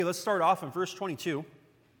Let's start off in verse 22. It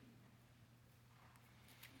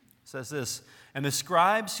says this, "And the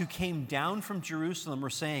scribes who came down from Jerusalem were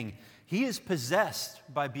saying, 'He is possessed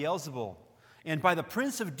by Beelzebul, and by the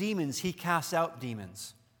prince of demons he casts out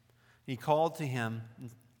demons.' He called them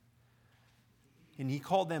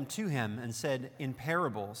to him and said in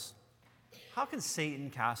parables, 'How can Satan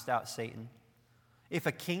cast out Satan? If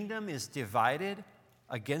a kingdom is divided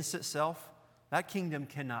against itself, that kingdom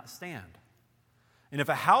cannot stand. And if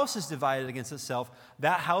a house is divided against itself,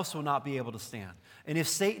 that house will not be able to stand. And if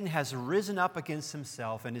Satan has risen up against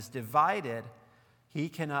himself and is divided, he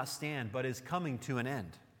cannot stand, but is coming to an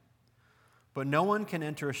end. But no one can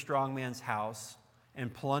enter a strong man's house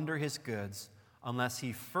and plunder his goods unless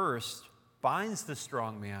he first binds the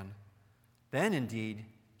strong man. Then indeed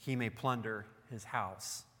he may plunder his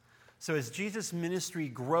house.'" So as Jesus' ministry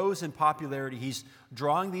grows in popularity, he's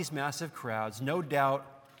drawing these massive crowds. No doubt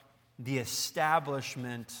the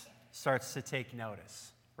establishment starts to take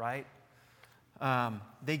notice, right?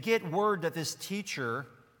 They get word that this teacher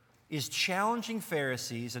is challenging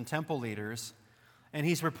Pharisees and temple leaders, and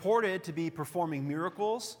he's reported to be performing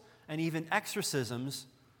miracles and even exorcisms,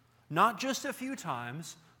 not just a few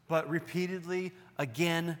times, but repeatedly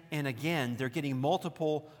again and again. They're getting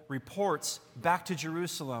multiple reports back to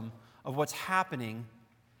Jerusalem of what's happening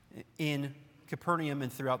in Capernaum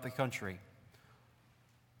and throughout the country.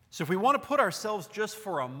 So if we want to put ourselves just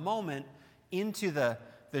for a moment into the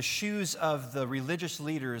shoes of the religious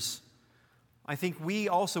leaders, I think we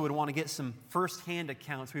also would want to get some firsthand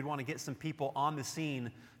accounts. We'd want to get some people on the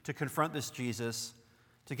scene to confront this Jesus,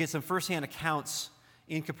 to get some firsthand accounts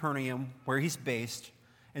in Capernaum, where he's based,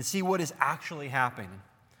 and see what is actually happening.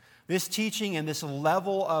 This teaching and this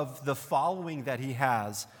level of the following that he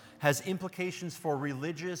has implications for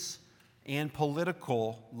religious and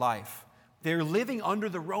political life. They're living under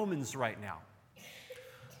the Romans right now.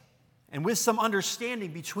 And with some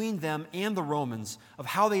understanding between them and the Romans of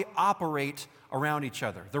how they operate around each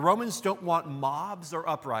other. The Romans don't want mobs or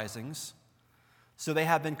uprisings, so they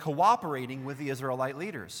have been cooperating with the Israelite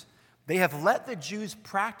leaders. They have let the Jews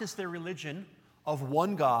practice their religion of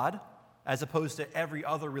one God, as opposed to every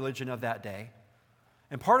other religion of that day.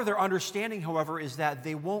 And part of their understanding, however, is that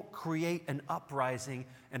they won't create an uprising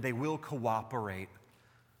and they will cooperate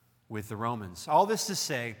with the Romans. All this to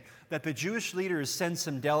say that the Jewish leaders send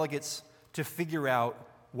some delegates to figure out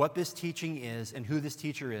what this teaching is and who this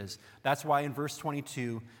teacher is. That's why in verse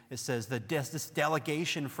 22 it says this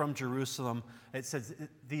delegation from Jerusalem, it says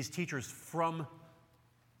these teachers from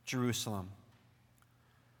Jerusalem.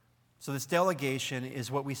 So this delegation is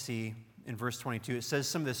what we see in verse 22. It says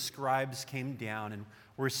some of the scribes came down and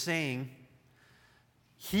were saying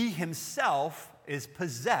he himself is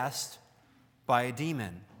possessed by a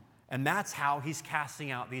demon. And that's how he's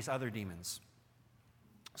casting out these other demons.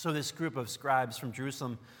 So this group of scribes from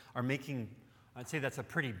Jerusalem are making, I'd say that's a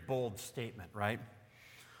pretty bold statement, right?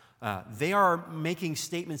 They are making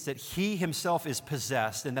statements that he himself is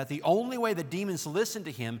possessed and that the only way the demons listen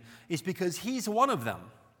to him is because he's one of them.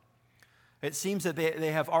 It seems that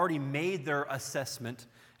they have already made their assessment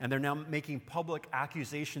and they're now making public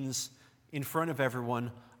accusations in front of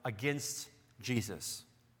everyone against Jesus.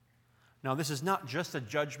 Now, this is not just a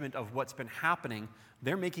judgment of what's been happening.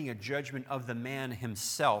 They're making a judgment of the man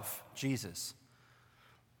himself, Jesus.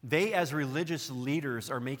 They, as religious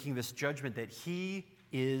leaders, are making this judgment that he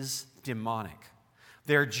is demonic.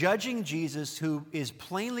 They're judging Jesus, who is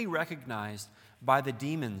plainly recognized by the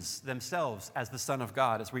demons themselves as the Son of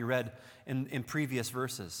God, as we read in previous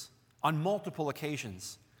verses, on multiple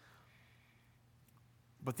occasions.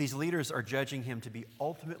 But these leaders are judging him to be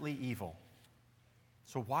ultimately evil.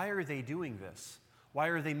 So why are they doing this? Why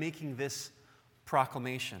are they making this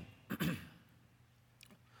proclamation?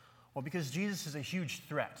 Well, because Jesus is a huge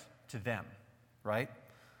threat to them, right?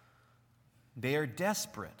 They are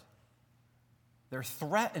desperate. They're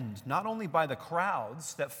threatened not only by the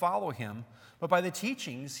crowds that follow him, but by the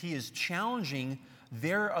teachings. He is challenging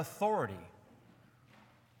their authority.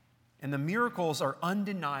 And the miracles are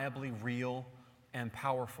undeniably real and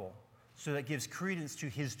powerful. So that gives credence to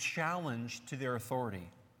his challenge to their authority.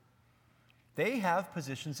 They have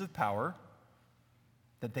positions of power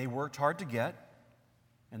that they worked hard to get,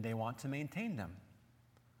 and they want to maintain them.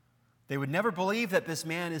 They would never believe that this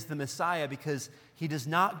man is the Messiah because he does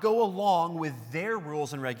not go along with their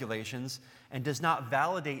rules and regulations and does not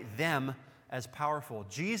validate them as powerful.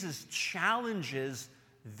 Jesus challenges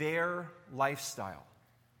their lifestyle.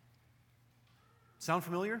 Sound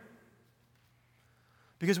familiar?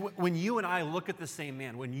 Because when you and I look at the same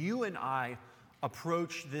man, when you and I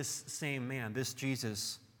approach this same man, this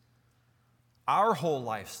Jesus, our whole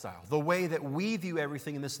lifestyle, the way that we view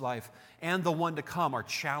everything in this life and the one to come are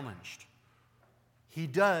challenged. He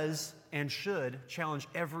does and should challenge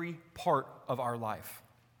every part of our life.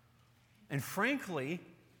 And frankly,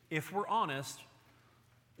 if we're honest,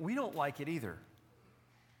 we don't like it either.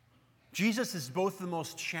 Jesus is both the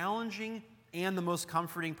most challenging and the most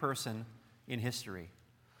comforting person in history.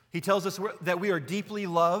 He tells us that we are deeply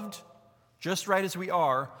loved, just right as we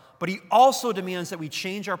are, but he also demands that we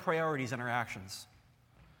change our priorities and our actions.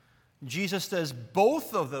 Jesus does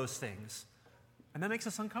both of those things, and that makes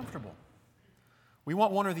us uncomfortable. We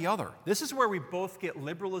want one or the other. This is where we both get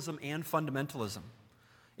liberalism and fundamentalism.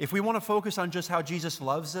 If we want to focus on just how Jesus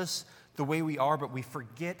loves us the way we are, but we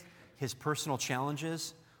forget his personal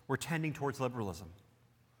challenges, we're tending towards liberalism.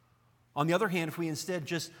 On the other hand, if we instead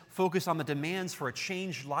just focus on the demands for a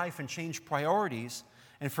changed life and changed priorities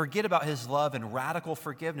and forget about his love and radical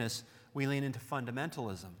forgiveness, we lean into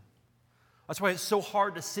fundamentalism. That's why it's so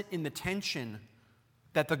hard to sit in the tension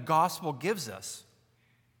that the gospel gives us,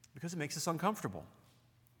 because it makes us uncomfortable.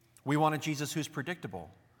 We want a Jesus who's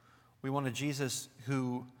predictable. We want a Jesus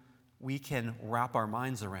who we can wrap our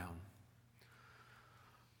minds around.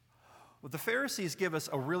 Well, the Pharisees give us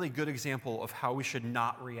a really good example of how we should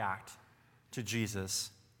not react to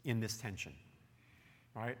Jesus in this tension.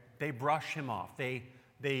 Right? They brush him off. They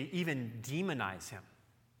even demonize him.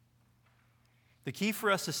 The key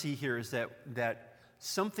for us to see here is that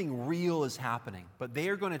something real is happening, but they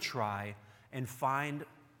are going to try and find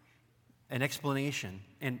an explanation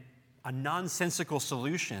and a nonsensical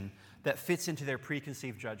solution that fits into their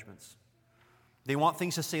preconceived judgments. They want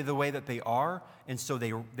things to stay the way that they are, and so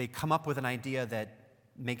they come up with an idea that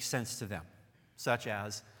makes sense to them, such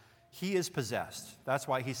as, he is possessed. That's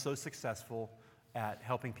why he's so successful at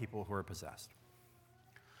helping people who are possessed.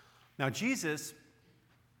 Now, Jesus,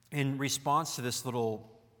 in response to this little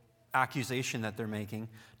accusation that they're making,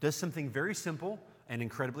 does something very simple and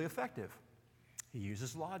incredibly effective. He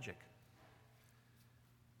uses logic.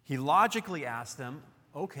 He logically asks them,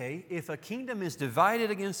 okay, if a kingdom is divided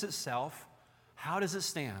against itself, how does it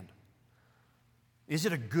stand? Is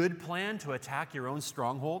it a good plan to attack your own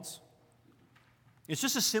strongholds? It's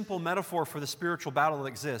just a simple metaphor for the spiritual battle that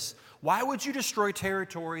exists. Why would you destroy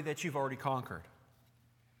territory that you've already conquered?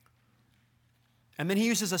 And then he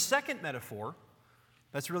uses a second metaphor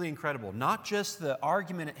that's really incredible. Not just the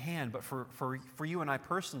argument at hand, but for you and I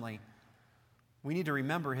personally, we need to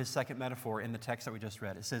remember his second metaphor in the text that we just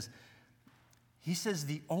read. He says,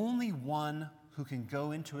 the only one who can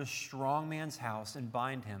go into a strong man's house and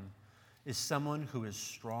bind him is someone who is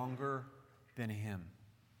stronger than him.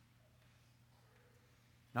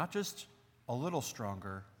 Not just a little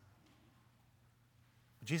stronger.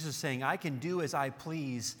 Jesus is saying, I can do as I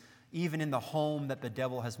please, even in the home that the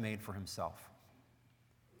devil has made for himself.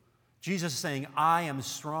 Jesus is saying, I am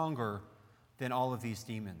stronger than all of these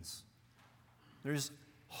demons. There's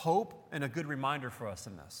hope and a good reminder for us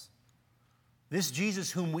in this. This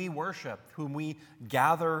Jesus whom we worship, whom we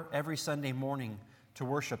gather every Sunday morning to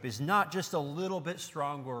worship, is not just a little bit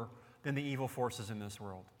stronger than the evil forces in this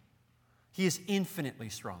world. He is infinitely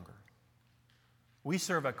stronger. We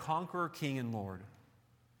serve a conqueror, King, and Lord,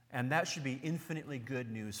 and that should be infinitely good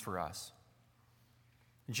news for us.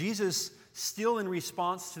 Jesus, still in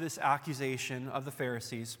response to this accusation of the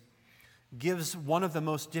Pharisees, gives one of the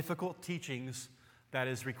most difficult teachings that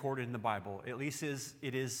is recorded in the Bible. At least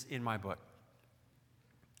it is in my book,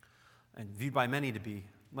 and viewed by many to be.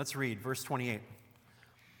 Let's read verse 28.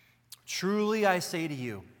 Truly I say to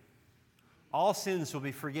you, all sins will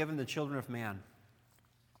be forgiven the children of man,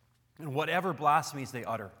 and whatever blasphemies they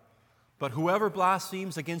utter. But whoever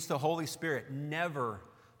blasphemes against the Holy Spirit never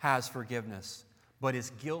has forgiveness, but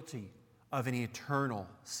is guilty of an eternal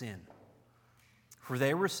sin. For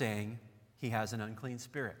they were saying he has an unclean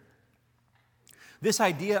spirit. This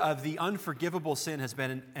idea of the unforgivable sin has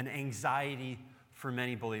been an anxiety for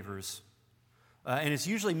many believers. And it's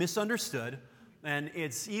usually misunderstood, and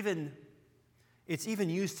it's even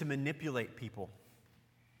used to manipulate people.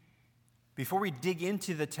 Before we dig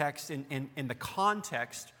into the text and the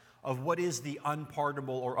context of what is the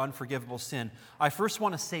unpardonable or unforgivable sin, I first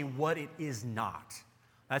want to say what it is not.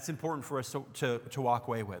 That's important for us to walk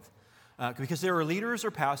away with. Because there are leaders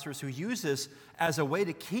or pastors who use this as a way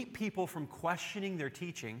to keep people from questioning their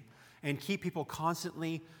teaching and keep people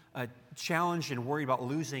constantly challenged and worried about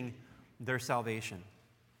losing their salvation.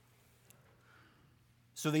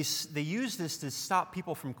 So they use this to stop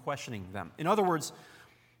people from questioning them. In other words,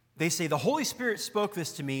 they say, the Holy Spirit spoke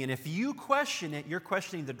this to me, and if you question it, you're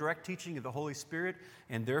questioning the direct teaching of the Holy Spirit,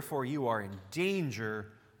 and therefore you are in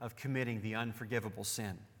danger of committing the unforgivable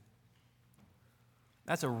sin.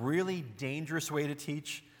 That's a really dangerous way to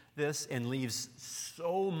teach this and leaves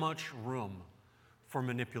so much room for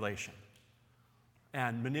manipulation.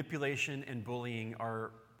 And manipulation and bullying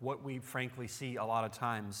are what we frankly see a lot of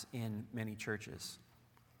times in many churches.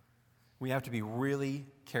 We have to be really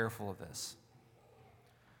careful of this.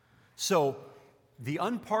 So, the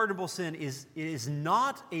unpardonable sin is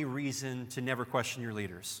not a reason to never question your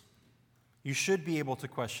leaders. You should be able to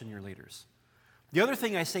question your leaders. The other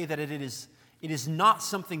thing I say that it is not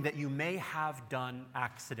something that you may have done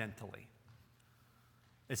accidentally.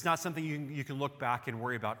 It's not something you can look back and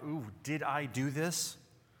worry about, ooh, did I do this?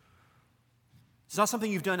 It's not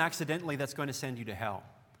something you've done accidentally that's going to send you to hell.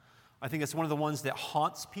 I think it's one of the ones that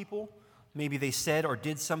haunts people. Maybe they said or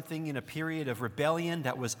did something in a period of rebellion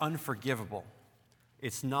that was unforgivable.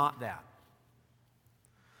 It's not that.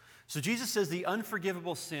 So Jesus says the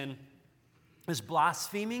unforgivable sin is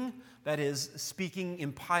blaspheming, that is, speaking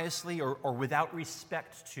impiously or without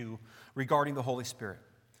respect to regarding the Holy Spirit.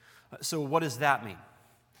 So what does that mean?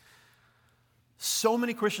 So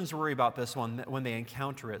many Christians worry about this one when they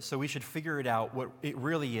encounter it, so we should figure it out what it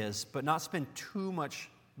really is, but not spend too much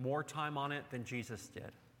more time on it than Jesus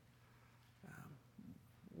did.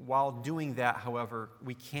 While doing that, however,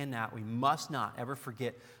 we must not ever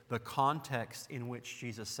forget the context in which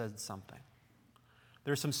Jesus said something.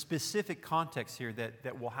 There's some specific context here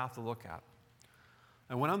that we'll have to look at.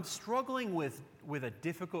 And when I'm struggling with a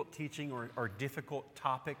difficult teaching or difficult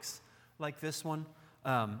topics like this one,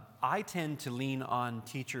 I tend to lean on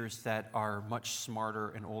teachers that are much smarter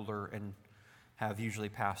and older and have usually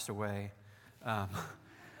passed away.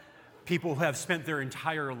 People who have spent their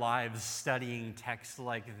entire lives studying texts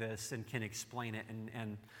like this and can explain it.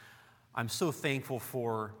 And I'm so thankful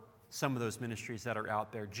for some of those ministries that are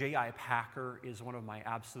out there. J.I. Packer is one of my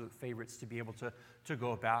absolute favorites to be able to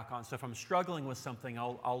go back on. So if I'm struggling with something,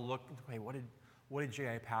 I'll look, hey, what did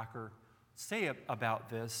J.I. Packer say about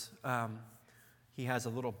this? He has a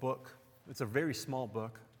little book. It's a very small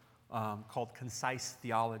book called Concise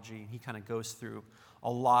Theology. He kind of goes through a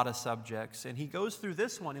lot of subjects. And he goes through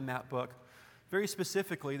this one in that book. Very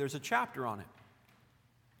specifically, there's a chapter on it.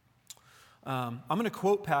 I'm going to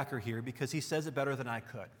quote Packer here because he says it better than I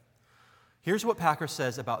could. Here's what Packer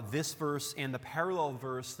says about this verse and the parallel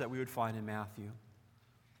verse that we would find in Matthew.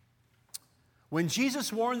 When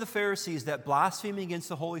Jesus warned the Pharisees that blaspheming against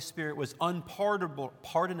the Holy Spirit was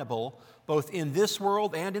unpardonable both in this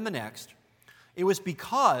world and in the next, it was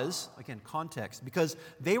because, again, context, because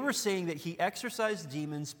they were saying that he exorcised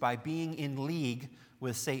demons by being in league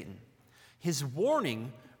with Satan. His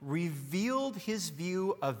warning revealed his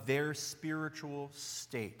view of their spiritual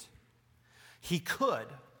state. He could,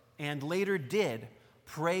 and later did,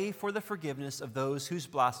 pray for the forgiveness of those whose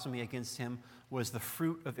blasphemy against him was the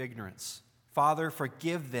fruit of ignorance. Father,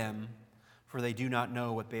 forgive them, for they do not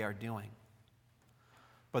know what they are doing.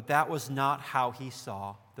 But that was not how he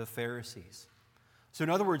saw the Pharisees. So in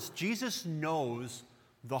other words, Jesus knows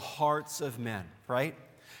the hearts of men, right?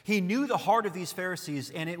 He knew the heart of these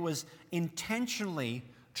Pharisees, and it was intentionally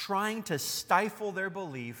trying to stifle their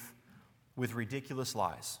belief with ridiculous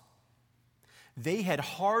lies. They had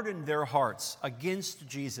hardened their hearts against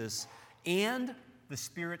Jesus and the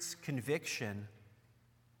Spirit's conviction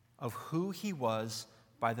of who he was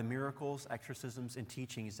by the miracles, exorcisms, and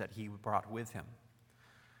teachings that he brought with him.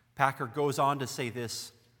 Packer goes on to say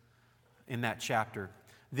this in that chapter.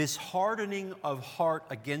 This hardening of heart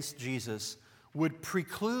against Jesus would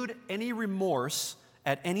preclude any remorse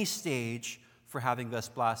at any stage for having thus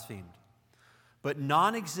blasphemed. But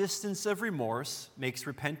non-existence of remorse makes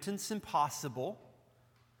repentance impossible,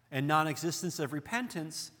 and non-existence of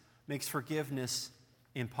repentance makes forgiveness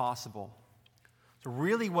impossible. So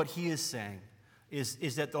really what he is saying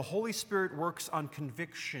is that the Holy Spirit works on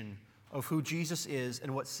conviction of who Jesus is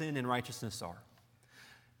and what sin and righteousness are.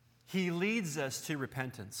 He leads us to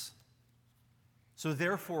repentance. So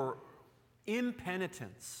therefore,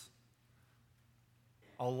 impenitence,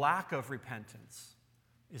 a lack of repentance,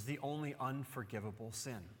 is the only unforgivable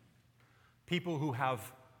sin. People who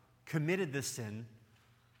have committed this sin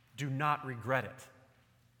do not regret it.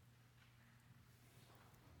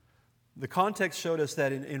 The context showed us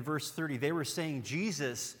that in verse 30, they were saying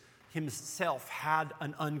Jesus himself had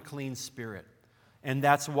an unclean spirit. And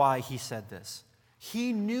that's why he said this.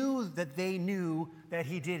 He knew that they knew that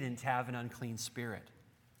he didn't have an unclean spirit.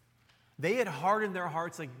 They had hardened their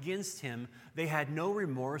hearts against him. They had no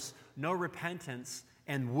remorse, no repentance,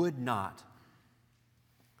 and would not.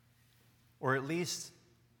 Or at least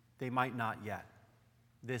they might not yet.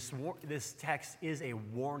 This text is a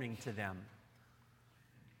warning to them.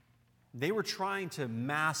 They were trying to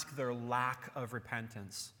mask their lack of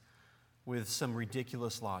repentance with some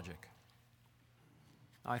ridiculous logic.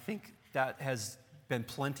 I think that has been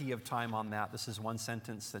plenty of time on that. This is one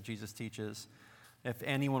sentence that Jesus teaches. If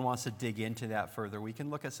anyone wants to dig into that further, we can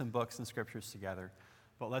look at some books and scriptures together.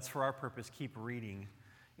 But let's, for our purpose, keep reading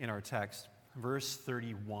in our text. Verse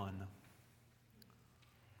 31.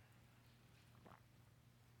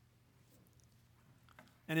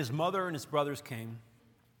 And his mother and his brothers came,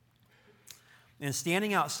 and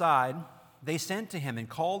standing outside, they sent to him and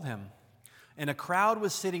called him. And a crowd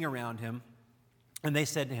was sitting around him, and they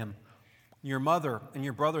said to him, "Your mother and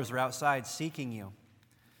your brothers are outside seeking you."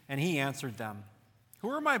 And he answered them, "Who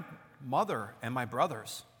are my mother and my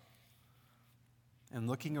brothers?" And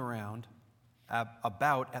looking around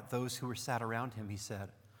about at those who were sat around him, he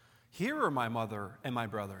said, "Here are my mother and my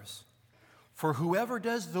brothers. For whoever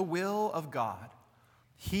does the will of God,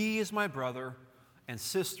 he is my brother and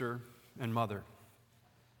sister and mother."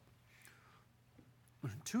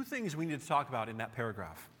 Two things we need to talk about in that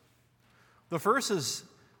paragraph. The first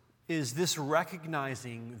is this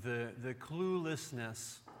recognizing the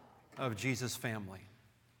cluelessness of Jesus' family.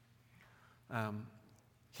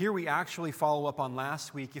 Here we actually follow up on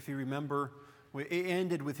last week. If you remember, it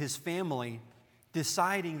ended with his family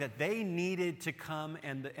deciding that they needed to come,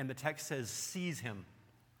 and the text says, seize him,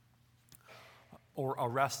 or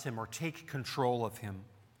arrest him, or take control of him.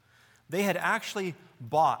 They had actually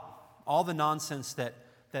bought all the nonsense that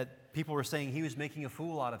people were saying he was making a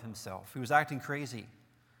fool out of himself. He was acting crazy.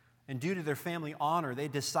 And due to their family honor, they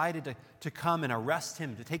decided to come and arrest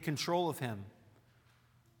him, to take control of him,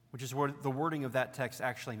 which is what the wording of that text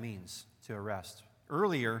actually means, to arrest.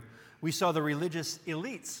 Earlier, we saw the religious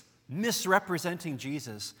elites misrepresenting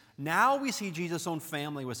Jesus. Now we see Jesus' own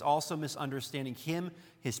family was also misunderstanding him,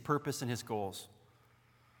 his purpose, and his goals.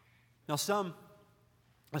 Now some,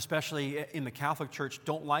 especially in the Catholic Church,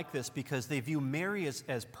 don't like this because they view Mary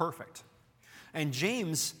as perfect. And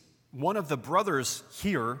James, one of the brothers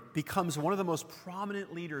here, becomes one of the most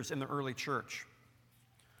prominent leaders in the early church,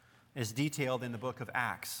 as detailed in the book of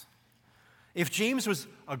Acts. If James was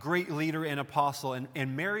a great leader and apostle,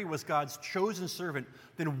 and Mary was God's chosen servant,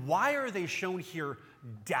 then why are they shown here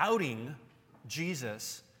doubting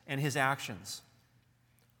Jesus and his actions?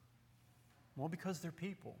 Well, because they're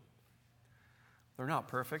people. They're not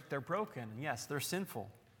perfect, they're broken, and yes, they're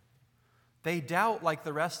sinful. They doubt like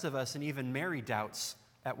the rest of us, and even Mary doubts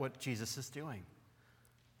at what Jesus is doing.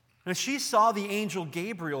 And she saw the angel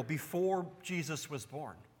Gabriel before Jesus was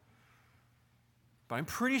born. But I'm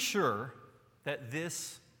pretty sure that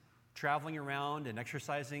this traveling around and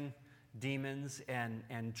exorcising demons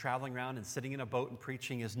and traveling around and sitting in a boat and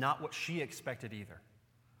preaching is not what she expected either.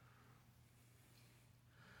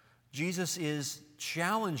 Jesus is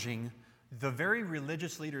challenging the very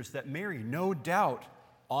religious leaders that Mary, no doubt,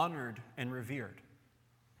 honored and revered.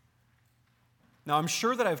 Now, I'm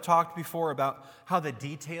sure that I've talked before about how the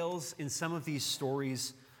details in some of these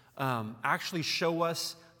stories actually show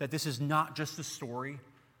us that this is not just a story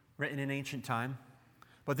written in ancient time,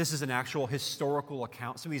 but this is an actual historical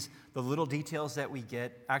account. Some of the little details that we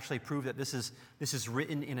get actually prove that this is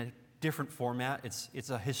written in a different format. It's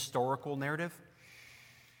a historical narrative.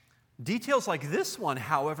 Details like this one,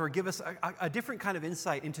 however, give us a different kind of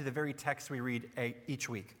insight into the very text we read each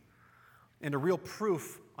week, and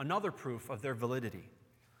another proof of their validity.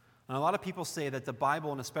 And a lot of people say that the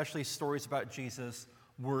Bible, and especially stories about Jesus,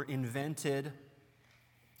 were invented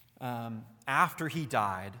after he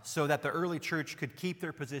died so that the early church could keep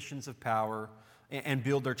their positions of power and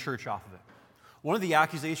build their church off of it. One of the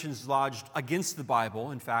accusations lodged against the Bible,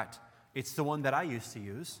 in fact, it's the one that I used to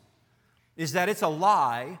use, is that it's a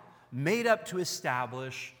lie made up to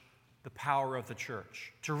establish the power of the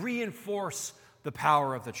church, to reinforce the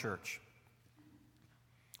power of the church.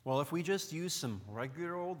 Well, if we just use some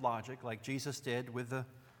regular old logic like Jesus did with the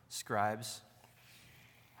scribes,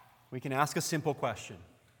 we can ask a simple question.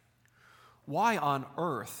 Why on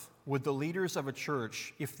earth would the leaders of a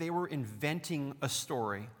church, if they were inventing a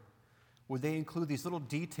story, would they include these little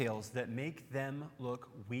details that make them look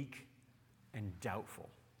weak and doubtful?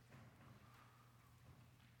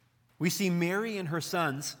 We see Mary and her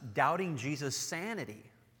sons doubting Jesus' sanity.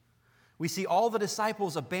 We see all the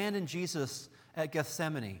disciples abandon Jesus at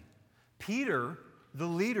Gethsemane. Peter, the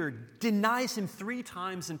leader, denies him 3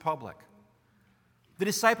 times in public. The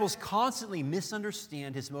disciples constantly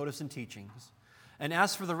misunderstand his motives and teachings. And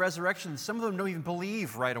as for the resurrection, some of them don't even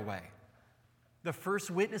believe right away. The first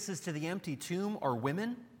witnesses to the empty tomb are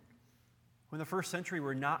women, who in the first century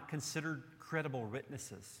were not considered credible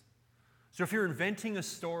witnesses. So if you're inventing a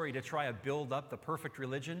story to try to build up the perfect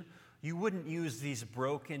religion, you wouldn't use these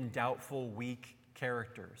broken, doubtful, weak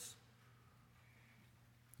characters.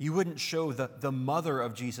 You wouldn't show the mother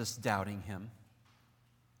of Jesus doubting him.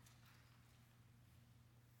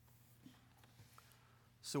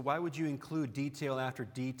 So why would you include detail after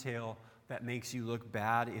detail that makes you look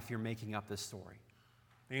bad if you're making up this story?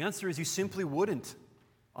 The answer is you simply wouldn't,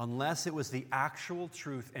 unless it was the actual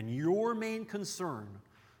truth and your main concern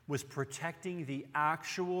was protecting the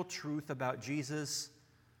actual truth about Jesus,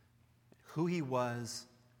 who he was,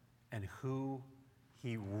 and who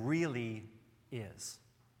he really is.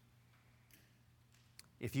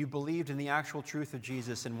 If you believed in the actual truth of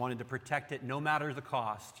Jesus and wanted to protect it no matter the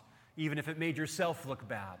cost, even if it made yourself look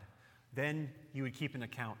bad, then you would keep an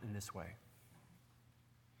account in this way.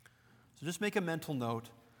 So just make a mental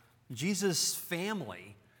note. Jesus'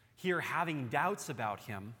 family here having doubts about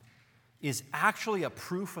him is actually a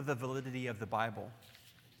proof of the validity of the Bible.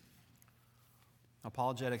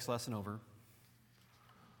 Apologetics lesson over.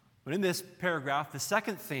 But in this paragraph, the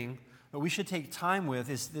second thing that we should take time with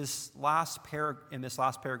is in this last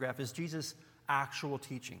paragraph is Jesus' actual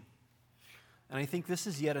teaching. And I think this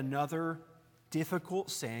is yet another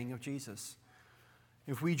difficult saying of Jesus.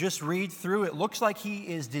 If we just read through, it looks like he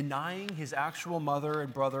is denying his actual mother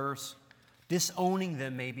and brothers, disowning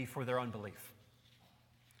them maybe for their unbelief.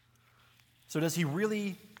 So does he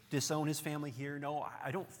really disown his family here? No,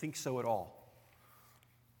 I don't think so at all.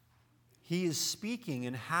 He is speaking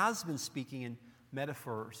and has been speaking in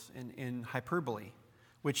metaphors, in hyperbole,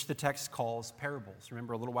 which the text calls parables.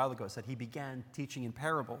 Remember a little while ago, it said he began teaching in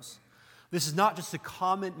parables. This is not just a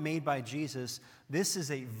comment made by Jesus. This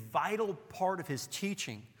is a vital part of his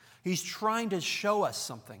teaching. He's trying to show us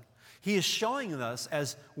something. He is showing us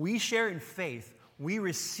as we share in faith, we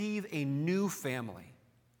receive a new family.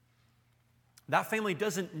 That family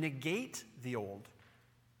doesn't negate the old,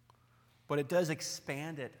 but it does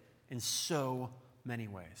expand it in so many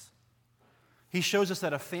ways. He shows us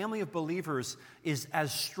that a family of believers is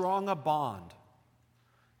as strong a bond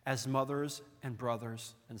as mothers and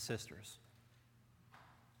brothers and sisters.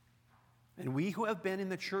 And we who have been in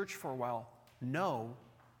the church for a while know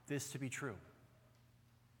this to be true.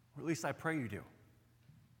 Or at least I pray you do.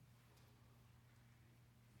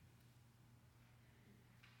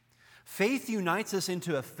 Faith unites us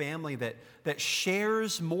into a family that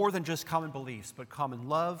shares more than just common beliefs, but common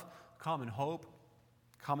love, common hope,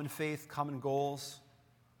 common faith, common goals,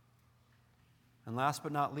 and last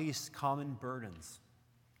but not least, common burdens.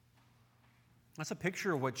 That's a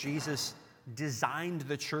picture of what Jesus designed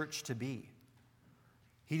the church to be.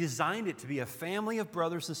 He designed it to be a family of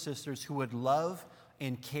brothers and sisters who would love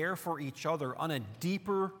and care for each other on a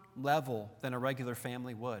deeper level than a regular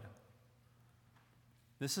family would.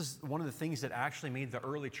 This is one of the things that actually made the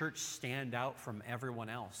early church stand out from everyone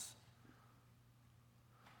else.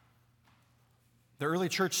 The early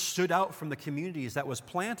church stood out from the communities that was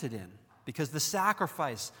planted in because the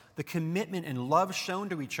sacrifice, the commitment, and love shown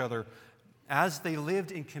to each other as they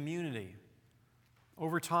lived in community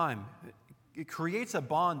over time, it creates a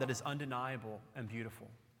bond that is undeniable and beautiful.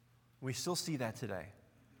 We still see that today.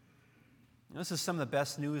 And this is some of the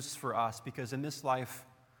best news for us because in this life,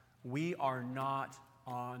 we are not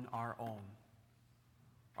on our own.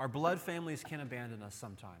 Our blood families can abandon us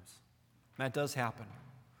sometimes. That does happen.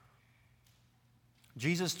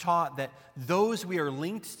 Jesus taught that those we are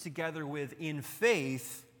linked together with in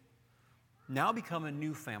faith now become a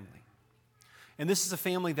new family. And this is a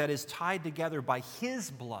family that is tied together by his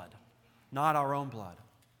blood, not our own blood.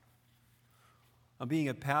 Being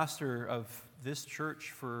a pastor of this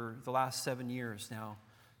church for the last 7 years now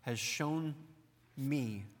has shown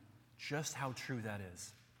me just how true that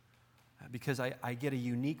is. Because I get a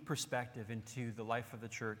unique perspective into the life of the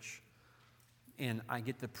church, and I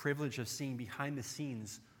get the privilege of seeing behind the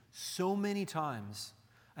scenes so many times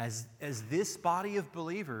as this body of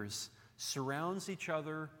believers surrounds each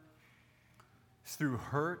other through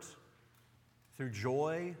hurt, through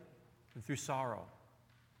joy, and through sorrow.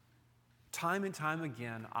 Time and time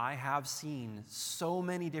again, I have seen so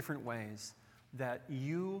many different ways that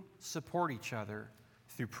you support each other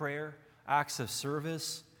through prayer, acts of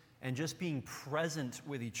service, and just being present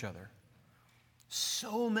with each other.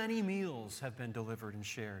 So many meals have been delivered and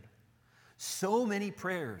shared. So many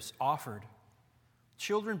prayers offered.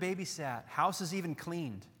 Children babysat, houses even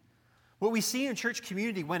cleaned. What we see in church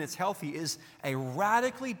community when it's healthy is a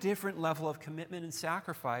radically different level of commitment and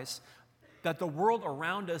sacrifice that the world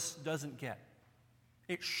around us doesn't get.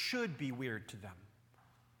 It should be weird to them.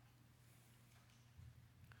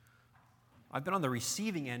 I've been on the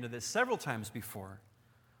receiving end of this several times before.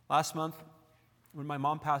 Last month, when my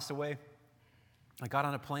mom passed away, I got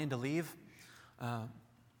on a plane to leave. I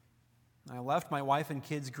left my wife and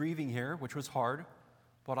kids grieving here, which was hard,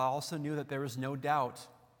 but I also knew that there was no doubt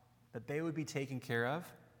that they would be taken care of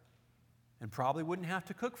and probably wouldn't have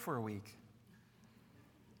to cook for a week.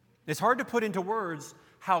 It's hard to put into words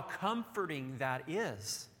how comforting that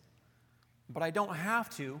is, but I don't have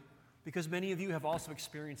to because many of you have also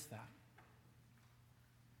experienced that.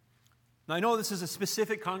 Now, I know this is a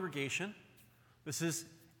specific congregation. This is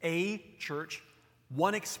a church,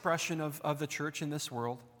 one expression of the church in this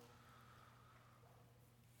world.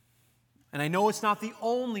 And I know it's not the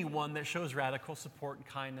only one that shows radical support and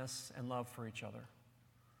kindness and love for each other.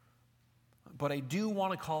 But I do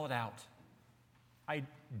want to call it out. I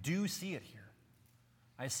do see it here.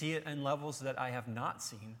 I see it in levels that I have not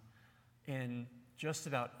seen in just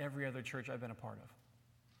about every other church I've been a part of.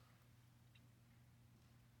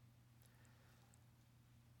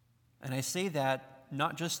 And I say that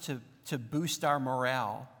not just to boost our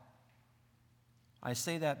morale. I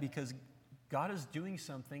say that because God is doing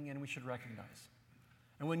something and we should recognize.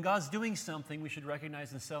 And when God's doing something, we should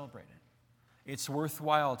recognize and celebrate it. It's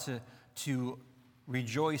worthwhile to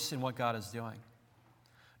rejoice in what God is doing.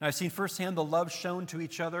 And I've seen firsthand the love shown to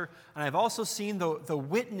each other, and I've also seen the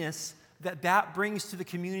witness that brings to the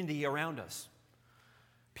community around us.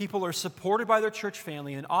 People are supported by their church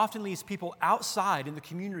family, and often leaves people outside in the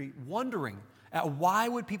community wondering at why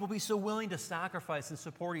would people be so willing to sacrifice and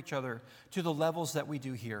support each other to the levels that we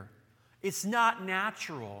do here. It's not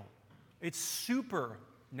natural. It's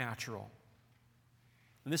supernatural.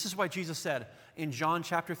 And this is why Jesus said in John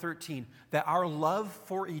chapter 13 that our love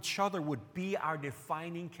for each other would be our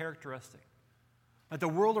defining characteristic. That the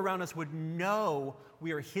world around us would know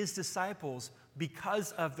we are His disciples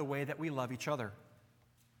because of the way that we love each other.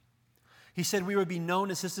 He said we would be known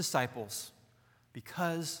as His disciples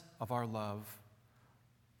because of our love.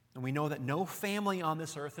 And we know that no family on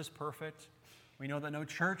this earth is perfect. We know that no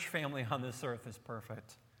church family on this earth is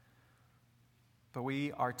perfect. But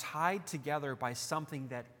we are tied together by something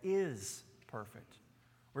that is perfect.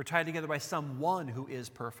 We're tied together by someone who is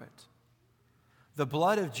perfect. The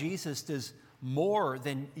blood of Jesus does more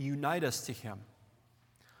than unite us to Him,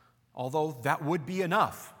 although that would be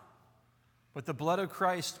enough. But the blood of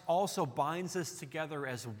Christ also binds us together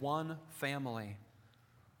as one family,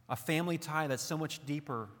 a family tie that's so much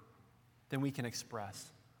deeper than we can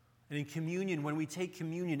express. And in communion, when we take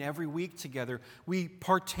communion every week together, we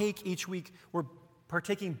partake each week. We're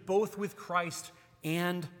partaking both with Christ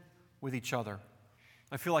and with each other.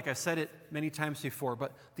 I feel like I've said it many times before,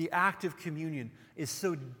 but the act of communion is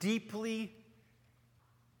so deeply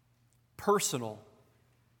personal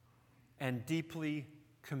and deeply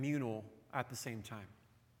communal at the same time.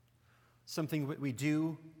 Something that we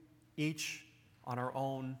do each on our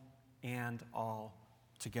own and all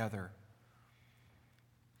together.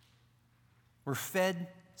 We're fed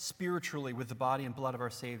spiritually with the body and blood of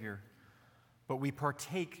our Savior, but we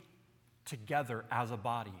partake together as a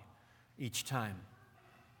body each time.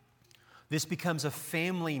 This becomes a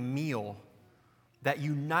family meal that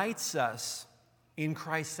unites us in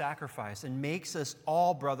Christ's sacrifice and makes us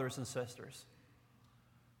all brothers and sisters.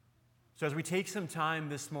 So as we take some time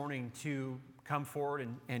this morning to come forward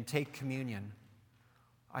and take communion,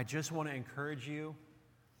 I just want to encourage you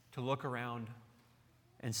to look around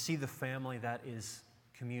and see the family that is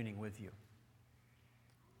communing with you.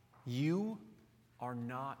 You are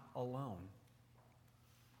not alone.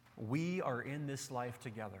 We are in this life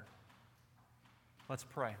together. Let's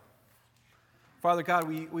pray. Father God,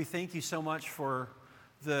 we thank you so much for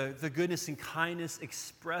the goodness and kindness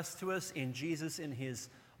expressed to us in Jesus, in His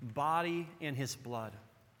body and His blood.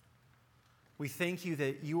 We thank you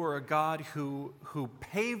that you are a God who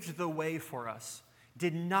paved the way for us,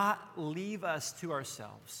 did not leave us to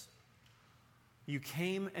ourselves. You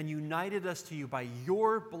came and united us to you by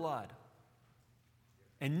your blood.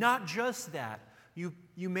 And not just that, you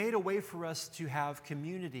made a way for us to have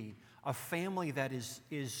community, a family that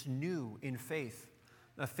is new in faith,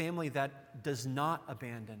 a family that does not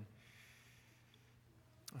abandon,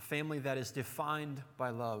 a family that is defined by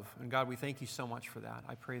love. And God, we thank you so much for that.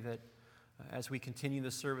 I pray that as we continue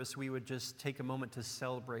the service, we would just take a moment to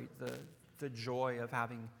celebrate the joy of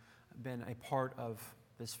having been a part of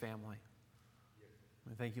this family.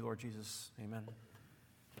 Thank you, Lord Jesus. Amen.